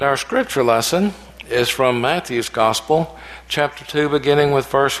Our scripture lesson is from Matthew's Gospel, chapter 2, beginning with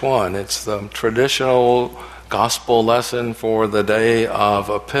verse 1. It's the traditional gospel lesson for the day of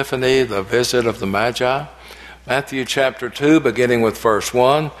Epiphany, the visit of the Magi. Matthew chapter 2, beginning with verse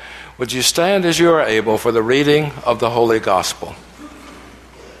 1. Would you stand as you are able for the reading of the Holy Gospel?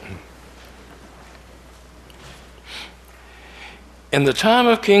 In the time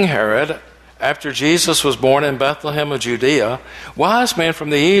of King Herod, after Jesus was born in Bethlehem of Judea, wise men from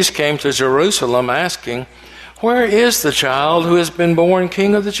the east came to Jerusalem asking, "Where is the child who has been born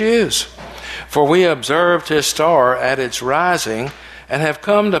King of the Jews? For we observed his star at its rising and have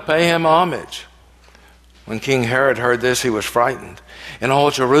come to pay him homage." When King Herod heard this, he was frightened, and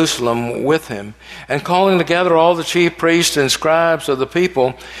all Jerusalem with him. And calling together all the chief priests and scribes of the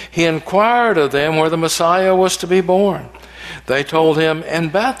people, he inquired of them where the Messiah was to be born. They told him, "In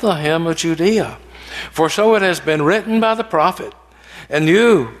Bethlehem of Judea, for so it has been written by the prophet. And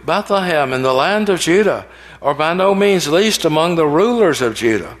you, Bethlehem, in the land of Judah, are by no means least among the rulers of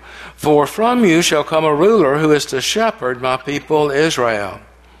Judah, for from you shall come a ruler who is to shepherd my people Israel."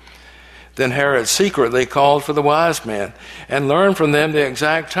 Then Herod secretly called for the wise men and learned from them the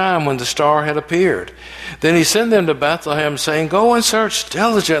exact time when the star had appeared. Then he sent them to Bethlehem, saying, "Go and search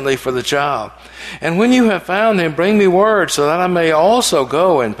diligently for the child. And when you have found him, bring me word so that I may also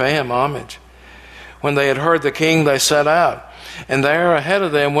go and pay him homage." When they had heard the king, they set out. And there ahead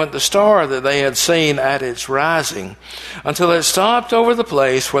of them went the star that they had seen at its rising, until it stopped over the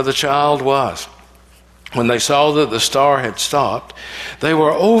place where the child was. When they saw that the star had stopped, they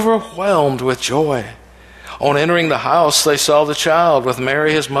were overwhelmed with joy. On entering the house, they saw the child with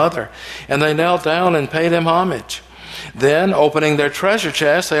Mary his mother, and they knelt down and paid him homage. Then, opening their treasure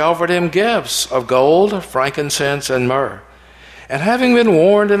chest, they offered him gifts of gold, frankincense, and myrrh. And having been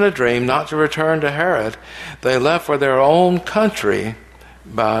warned in a dream not to return to Herod, they left for their own country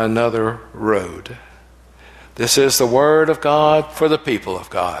by another road. This is the word of God for the people of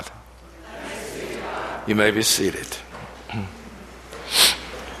God. You may be seated.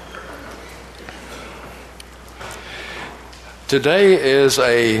 Today is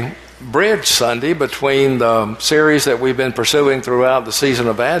a bridge Sunday between the series that we've been pursuing throughout the season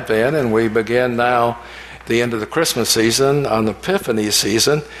of Advent, and we begin now the end of the Christmas season on the Epiphany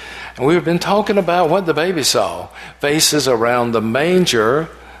season. And we've been talking about what the baby saw. Faces around the manger,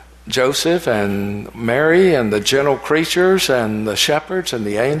 Joseph and Mary and the gentle creatures and the shepherds and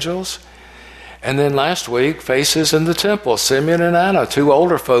the angels. And then last week, faces in the temple, Simeon and Anna, two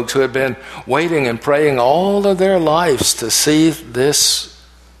older folks who had been waiting and praying all of their lives to see this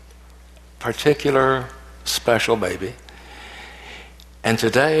particular special baby. And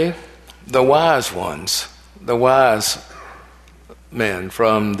today, the wise ones, the wise men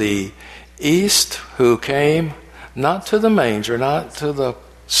from the east who came not to the manger, not to the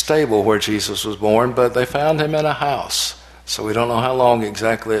stable where Jesus was born, but they found him in a house. So we don't know how long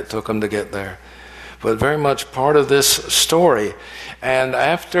exactly it took them to get there, but very much part of this story. And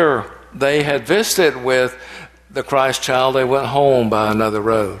after they had visited with the Christ child, they went home by another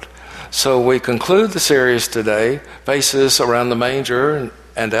road. So we conclude the series today, Faces Around the Manger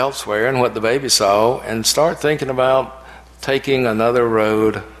and Elsewhere, and what the baby saw, and start thinking about taking another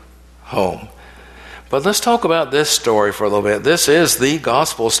road home. But let's talk about this story for a little bit. This is the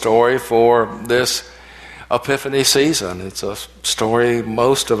gospel story for this Epiphany season. It's a story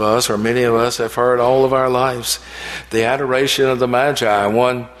most of us, or many of us, have heard all of our lives. The adoration of the Magi.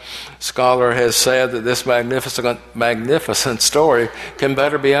 One scholar has said that this magnificent story can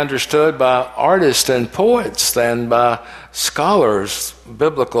better be understood by artists and poets than by scholars,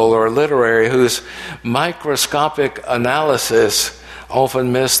 biblical or literary, whose microscopic analysis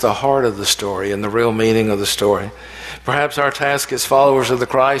often miss the heart of the story and the real meaning of the story. Perhaps our task as followers of the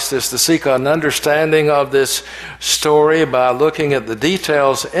Christ is to seek an understanding of this story by looking at the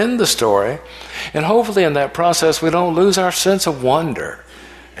details in the story, and hopefully in that process we don't lose our sense of wonder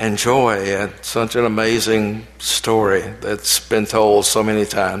and joy at such an amazing story that's been told so many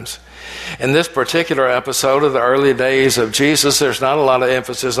times. In this particular episode of the early days of Jesus, there's not a lot of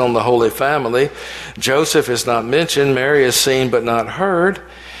emphasis on the Holy Family. Joseph is not mentioned, Mary is seen but not heard.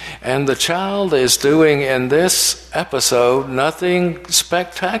 And the child is doing in this episode nothing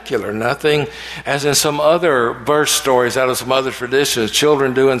spectacular, nothing as in some other verse stories out of some other traditions,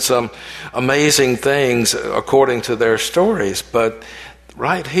 children doing some amazing things according to their stories. But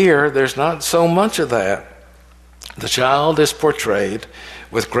right here, there's not so much of that. The child is portrayed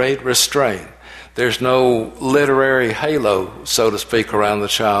with great restraint. There's no literary halo, so to speak, around the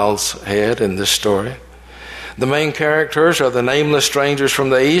child's head in this story. The main characters are the nameless strangers from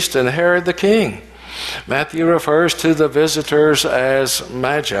the east and Herod the king. Matthew refers to the visitors as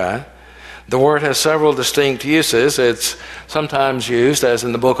magi. The word has several distinct uses. It's sometimes used, as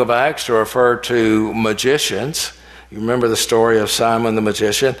in the book of Acts, to refer to magicians. You remember the story of Simon the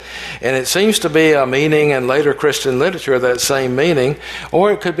magician. And it seems to be a meaning in later Christian literature, that same meaning.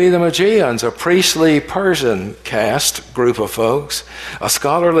 Or it could be the Magians, a priestly Persian caste group of folks. A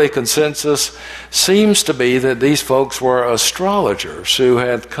scholarly consensus seems to be that these folks were astrologers who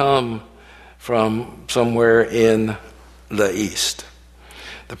had come from somewhere in the East.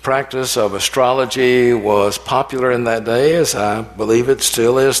 The practice of astrology was popular in that day, as I believe it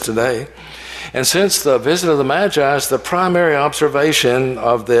still is today. And since the visit of the Magi is the primary observation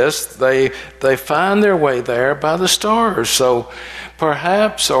of this, they find their way there by the stars. So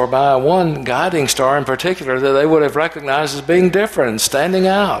perhaps, or by one guiding star in particular, that they would have recognized as being different and standing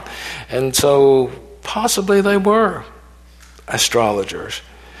out. And so possibly they were astrologers.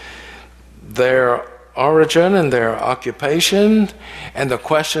 Their origin and their occupation and the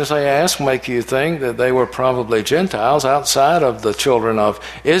questions they ask make you think that they were probably Gentiles outside of the children of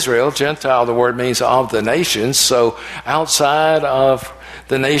Israel. Gentile, the word means of the nations, so outside of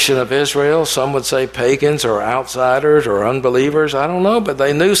the nation of Israel. Some would say pagans or outsiders or unbelievers. I don't know, but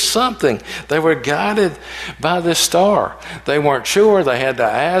they knew something. They were guided by this star. They weren't sure. They had to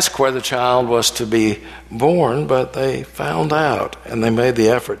ask where the child was to be born, but they found out and they made the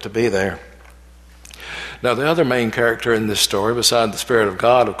effort to be there. Now, the other main character in this story, beside the Spirit of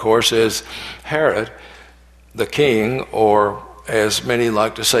God, of course, is Herod, the king, or as many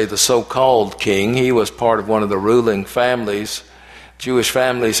like to say, the so-called king. He was part of one of the ruling families, Jewish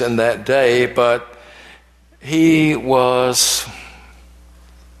families in that day, but he was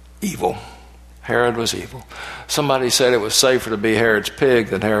evil. Herod was evil. Somebody said it was safer to be Herod's pig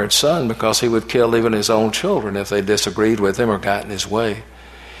than Herod's son because he would kill even his own children if they disagreed with him or got in his way.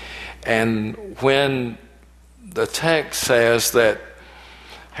 And when the text says that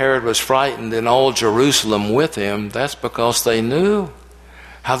Herod was frightened and all Jerusalem with him, that's because they knew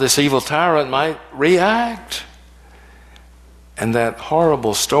how this evil tyrant might react. And that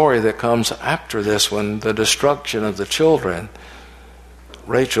horrible story that comes after this one, the destruction of the children,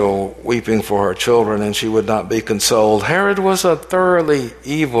 Rachel weeping for her children and she would not be consoled. Herod was a thoroughly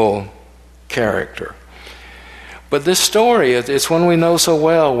evil character. But this story, it's one we know so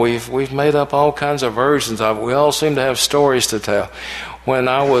well. We've made up all kinds of versions of it. We all seem to have stories to tell. When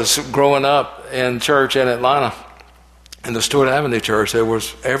I was growing up in church in Atlanta, in the Stewart Avenue Church, there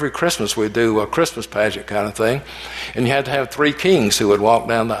was every Christmas we'd do a Christmas pageant kind of thing. And you had to have 3 kings who would walk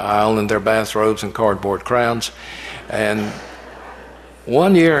down the aisle in their bathrobes and cardboard crowns. And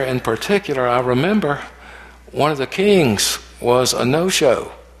one year in particular, I remember one of the kings was a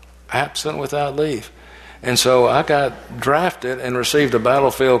no-show, absent without leave. And so I got drafted and received a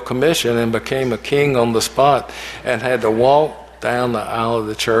battlefield commission and became a king on the spot and had to walk down the aisle of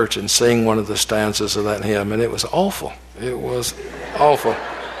the church and sing one of the stanzas of that hymn. And it was awful. It was awful.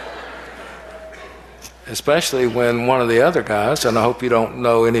 Especially when one of the other guys, and I hope you don't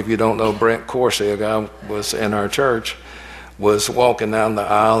know, any of you don't know Brent Corsi, a guy was in our church, was walking down the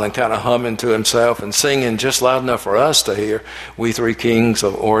aisle and kind of humming to himself and singing just loud enough for us to hear. We 3 kings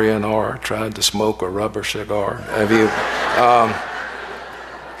of Orient are tried to smoke a rubber cigar. Have you?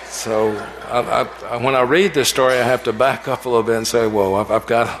 So when I read this story, I have to back up a little bit and say, whoa, I've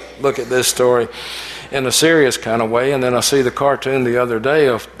got to look at this story in a serious kind of way. And then I see the cartoon the other day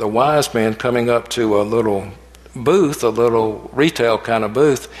of the wise men coming up to a little booth, a little retail kind of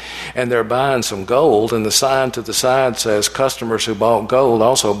booth, and they're buying some gold, and the sign to the side says customers who bought gold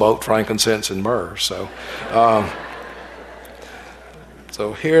also bought frankincense and myrrh. So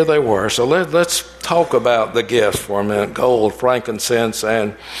here they were. So let's talk about the gifts for a minute: gold, frankincense,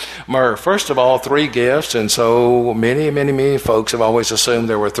 and myrrh. First of all, 3 gifts, and so many folks have always assumed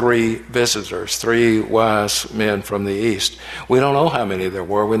there were 3 visitors, 3 wise men from the east. We don't know how many there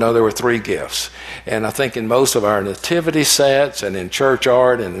were. We know there were 3 gifts. And I think in most of our nativity sets and in church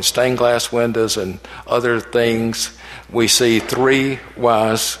art and in stained glass windows and other things, we see 3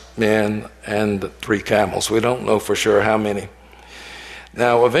 wise men and 3 camels. We don't know for sure how many.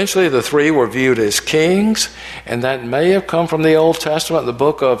 Now, eventually the 3 were viewed as kings, and that may have come from the Old Testament, the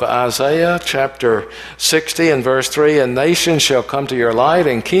book of Isaiah, chapter 60 and verse 3, "And nations shall come to your light,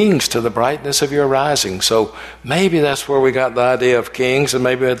 and kings to the brightness of your rising." So maybe that's where we got the idea of kings, and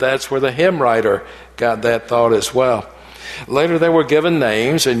maybe that's where the hymn writer got that thought as well. Later they were given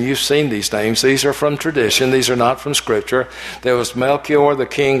names, and you've seen these names. These are from tradition. These are not from Scripture. There was Melchior, the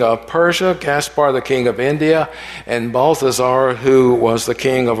king of Persia, Gaspar, the king of India, and Balthazar, who was the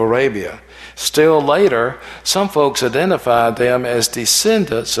king of Arabia. Still later, some folks identified them as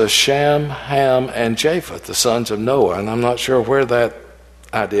descendants of Shem, Ham, and Japheth, the sons of Noah, and I'm not sure where that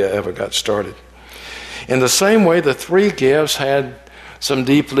idea ever got started. In the same way, the three gifts had some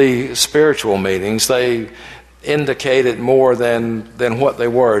deeply spiritual meanings. They indicated more than what they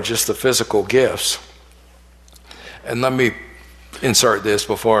were, just the physical gifts. And let me insert this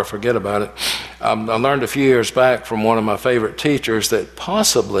before I forget about it. I learned a few years back from one of my favorite teachers that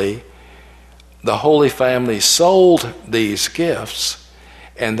possibly the Holy Family sold these gifts,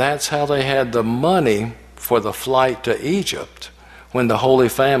 and that's how they had the money for the flight to Egypt when the Holy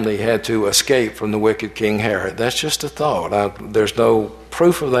Family had to escape from the wicked King Herod. That's just a thought. There's no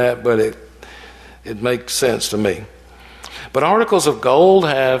proof of that, but it makes sense to me. But articles of gold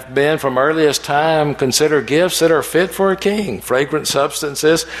have been from earliest time considered gifts that are fit for a king. Fragrant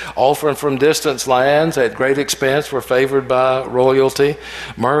substances offered from distant lands at great expense were favored by royalty.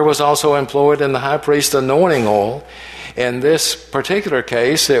 Myrrh was also employed in the high priest's anointing oil. In this particular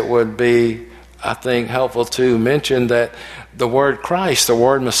case, it would be, I think, helpful to mention that the word Christ, the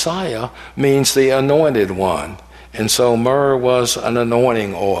word Messiah, means the anointed one. And so myrrh was an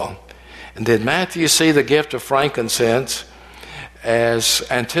anointing oil. And did Matthew see the gift of frankincense as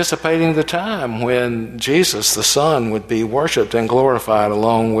anticipating the time when Jesus, the Son, would be worshipped and glorified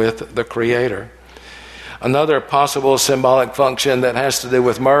along with the Creator? Another possible symbolic function that has to do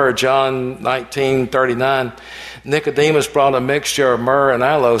with myrrh, John 19:39, Nicodemus brought a mixture of myrrh and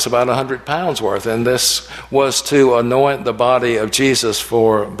aloes, about 100 pounds worth, and this was to anoint the body of Jesus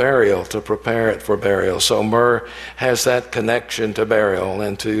for burial, to prepare it for burial. So myrrh has that connection to burial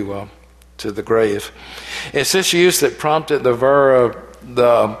and to the grave. It's this use that prompted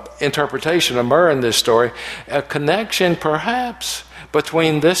the interpretation of myrrh in this story, a connection perhaps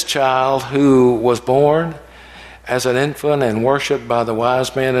between this child who was born as an infant and worshipped by the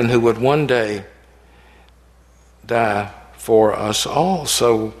wise men and who would one day die for us all.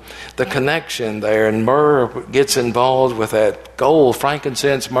 So the connection there, and myrrh gets involved with that gold,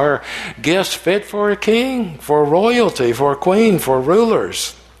 frankincense, myrrh, gifts fit for a king, for royalty, for a queen, for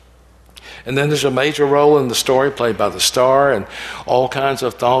rulers. And then there's a major role in the story played by the star, and all kinds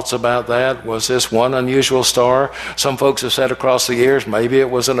of thoughts about that. Was this one unusual star? Some folks have said across the years maybe it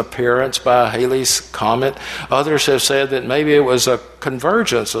was an appearance by Halley's Comet. Others have said that maybe it was a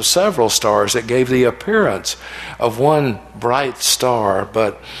convergence of several stars that gave the appearance of one bright star.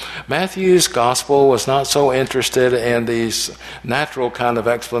 But Matthew's gospel was not so interested in these natural kind of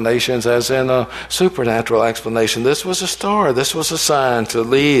explanations as in a supernatural explanation. This was a star. This was a sign to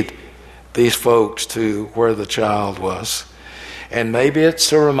lead these folks to where the child was. And maybe it's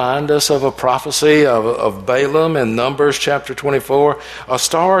to remind us of a prophecy of Balaam in Numbers chapter 24. A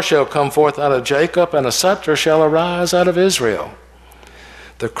star shall come forth out of Jacob, and a scepter shall arise out of Israel.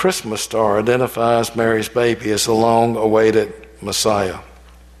 The Christmas star identifies Mary's baby as the long-awaited Messiah.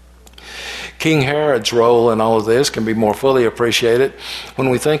 King Herod's role in all of this can be more fully appreciated when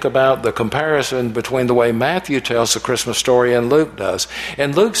we think about the comparison between the way Matthew tells the Christmas story and Luke does.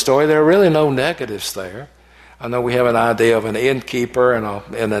 In Luke's story, there are really no negatives there. I know we have an idea of an innkeeper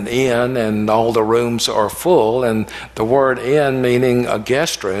and an inn, and all the rooms are full, and the word inn meaning a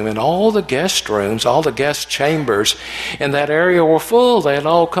guest room, and all the guest rooms, all the guest chambers in that area were full. They had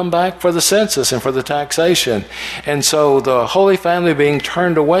all come back for the census and for the taxation. And so the Holy Family being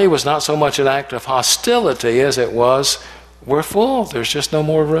turned away was not so much an act of hostility as it was, we're full, there's just no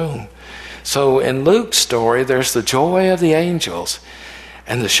more room. So in Luke's story, there's the joy of the angels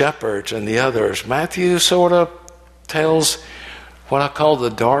and the shepherds and the others. Matthew sort of tells what I call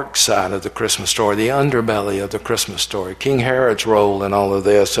the dark side of the Christmas story, the underbelly of the Christmas story, King Herod's role in all of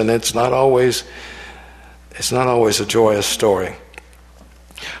this, and it's not always a joyous story.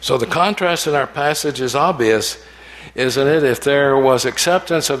 So the contrast in our passage is obvious, isn't it? If there was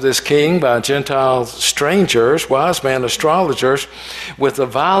acceptance of this king by Gentile strangers, wise men, astrologers, with the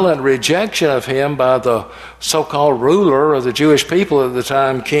violent rejection of him by the so-called ruler of the Jewish people at the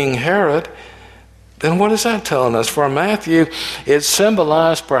time, King Herod, then what is that telling us? For Matthew, it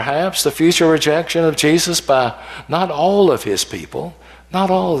symbolized perhaps the future rejection of Jesus by not all of his people, not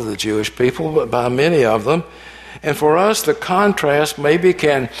all of the Jewish people, but by many of them. And for us, the contrast maybe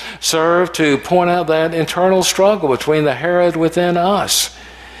can serve to point out that internal struggle between the Herod within us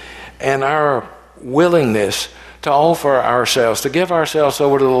and our willingness to offer ourselves, to give ourselves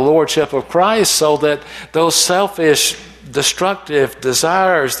over to the Lordship of Christ, so that those selfish, destructive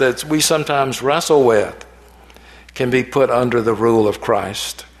desires that we sometimes wrestle with can be put under the rule of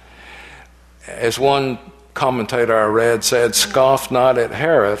Christ. As one commentator I read said, "Scoff not at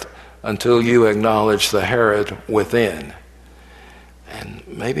Herod until you acknowledge the Herod within." And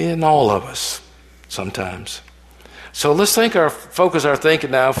maybe in all of us sometimes. So let's focus our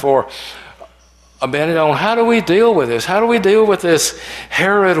thinking now for a minute on how do we deal with this? How do we deal with this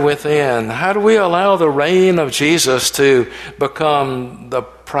Herod within? How do we allow the reign of Jesus to become the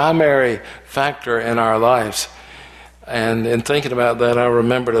primary factor in our lives? And in thinking about that, I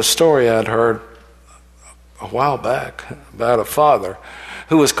remembered a story I'd heard a while back about a father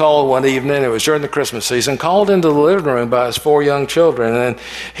who was called one evening, it was during the Christmas season, called into the living room by his 4 young children, and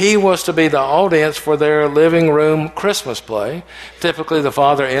he was to be the audience for their living room Christmas play. Typically, the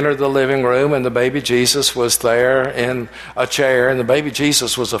father entered the living room, and the baby Jesus was there in a chair, and the baby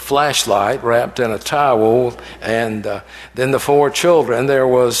Jesus was a flashlight wrapped in a towel, and then the 4 children, there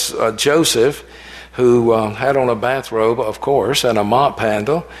was Joseph, who had on a bathrobe, of course, and a mop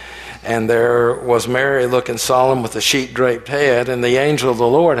handle. And there was Mary looking solemn with a sheet-draped head, and the angel of the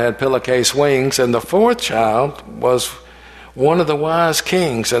Lord had pillowcase wings, and the 4th child was one of the wise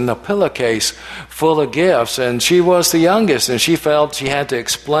kings, and the pillowcase full of gifts, and she was the youngest, and she felt she had to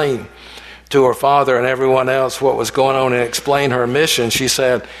explain to her father and everyone else what was going on and explain her mission. She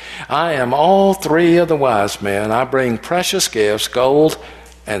said, "I am all 3 of the wise men. I bring precious gifts, gold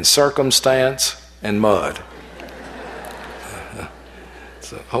and circumstance and mud."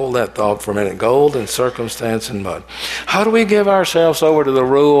 So hold that thought for a minute. Gold and circumstance and mud. How do we give ourselves over to the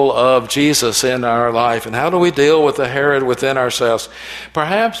rule of Jesus in our life? And how do we deal with the Herod within ourselves?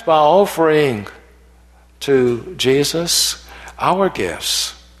 Perhaps by offering to Jesus our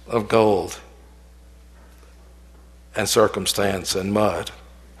gifts of gold and circumstance and mud.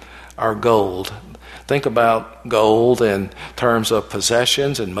 Our gold. Think about gold in terms of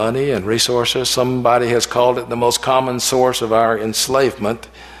possessions and money and resources. Somebody has called it the most common source of our enslavement.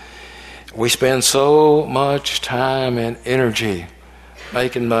 We spend so much time and energy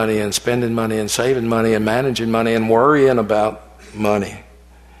making money and spending money and saving money and managing money and worrying about money.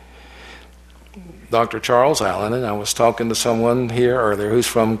 Dr. Charles Allen, and I was talking to someone here earlier who's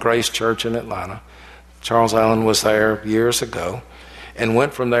from Grace Church in Atlanta. Charles Allen was there years ago, and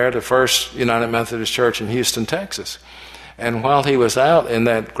went from there to First United Methodist Church in Houston, Texas. And while he was out in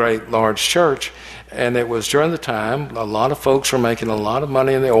that great large church, and it was during the time a lot of folks were making a lot of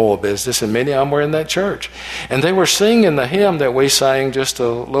money in the oil business, and many of them were in that church. And they were singing the hymn that we sang just a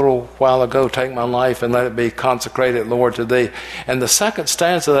little while ago, "Take my life and let it be consecrated, Lord, to thee." And the second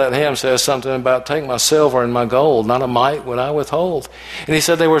stanza of that hymn says something about, "Take my silver and my gold, not a mite would I withhold." And he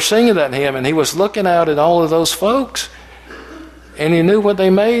said they were singing that hymn, and he was looking out at all of those folks. And he knew what they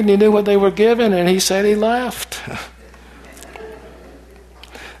made, and he knew what they were given, and he said he laughed.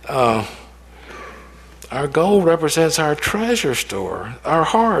 Our gold represents our treasure store, our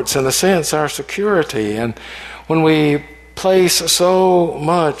hearts, in a sense, our security. And when we place so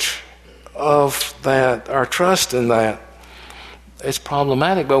much of that, our trust in that, it's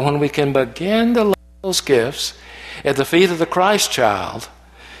problematic. But when we can begin to lay those gifts at the feet of the Christ child,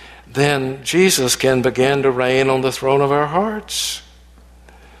 then Jesus can begin to reign on the throne of our hearts.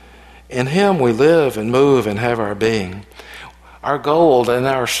 In Him we live and move and have our being. Our gold and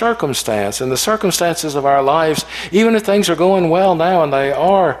our circumstance and the circumstances of our lives, even if things are going well now, and they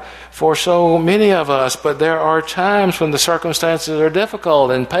are for so many of us, but there are times when the circumstances are difficult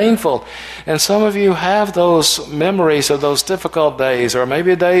and painful. And some of you have those memories of those difficult days, or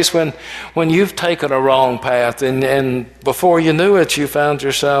maybe days when you've taken a wrong path, and before you knew it, you found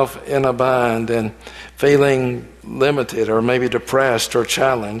yourself in a bind and feeling limited or maybe depressed or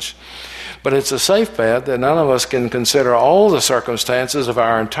challenged. But it's a safe bet that none of us can consider all the circumstances of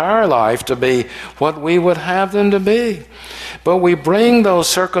our entire life to be what we would have them to be. But we bring those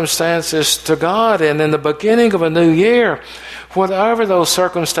circumstances to God, and in the beginning of a new year, whatever those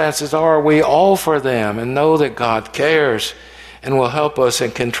circumstances are, we offer them and know that God cares and will help us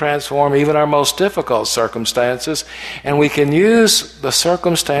and can transform even our most difficult circumstances. And we can use the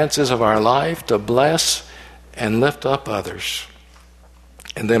circumstances of our life to bless and lift up others.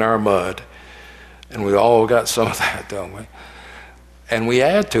 And then our mud. And we all got some of that, don't we? And we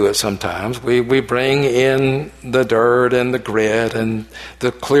add to it sometimes. We bring in the dirt and the grit and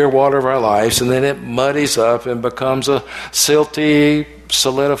the clear water of our lives, and then it muddies up and becomes a silty,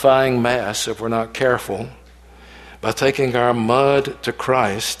 solidifying mess if we're not careful. By taking our mud to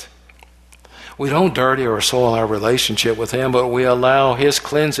Christ, we don't dirty or soil our relationship with Him, but we allow His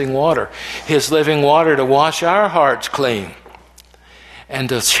cleansing water, His living water, to wash our hearts clean and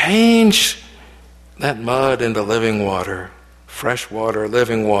to change that mud into living water fresh water,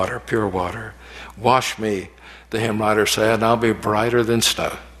 living water, pure water. Wash me, the hymn writer said, and I'll be brighter than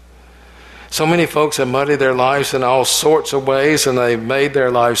snow. So many folks have muddied their lives in all sorts of ways, and they've made their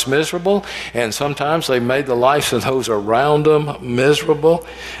lives miserable, and sometimes they've made the lives of those around them miserable,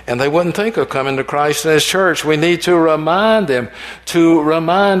 and they wouldn't think of coming to Christ and His church. We need to remind them, to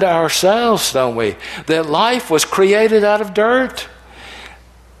remind ourselves, don't we, that life was created out of dirt,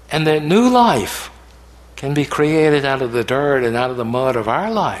 and that new life can be created out of the dirt and out of the mud of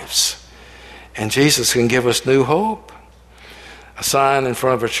our lives. And Jesus can give us new hope. A sign in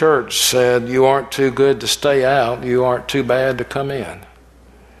front of a church said, "You aren't too good to stay out. You aren't too bad to come in."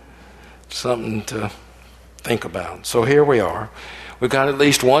 Something to think about. So here we are. We've got at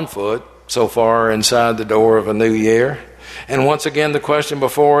least 1 foot so far inside the door of a new year. And once again, the question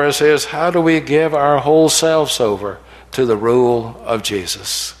before us is, how do we give our whole selves over to the rule of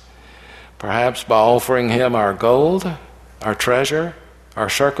Jesus? Perhaps by offering Him our gold, our treasure, our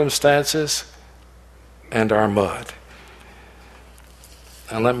circumstances, and our mud.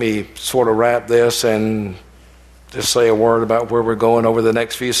 And let me sort of wrap this and just say a word about where we're going over the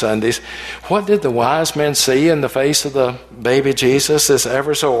next few Sundays. What did the wise men see in the face of the baby Jesus, this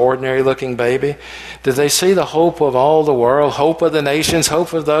ever so ordinary looking baby? Did they see the hope of all the world, hope of the nations,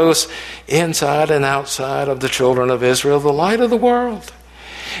 hope of those inside and outside of the children of Israel, the light of the world?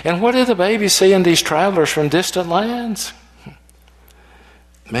 And what did the baby see in these travelers from distant lands?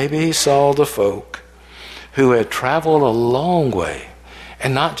 Maybe he saw the folk who had traveled a long way,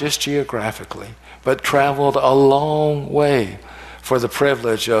 and not just geographically, but traveled a long way for the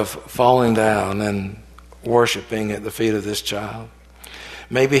privilege of falling down and worshiping at the feet of this child.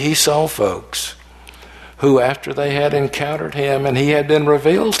 Maybe he saw folks who, after they had encountered Him and He had been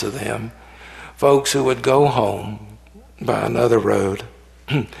revealed to them, folks who would go home by another road.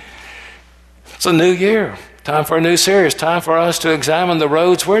 It's a new year, time for a new series, time for us to examine the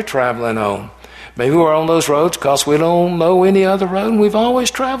roads we're traveling on. Maybe we're on those roads because we don't know any other road, and we've always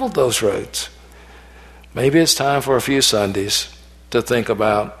traveled those roads. Maybe it's time for a few Sundays to think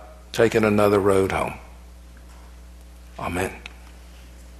about taking another road home. Amen.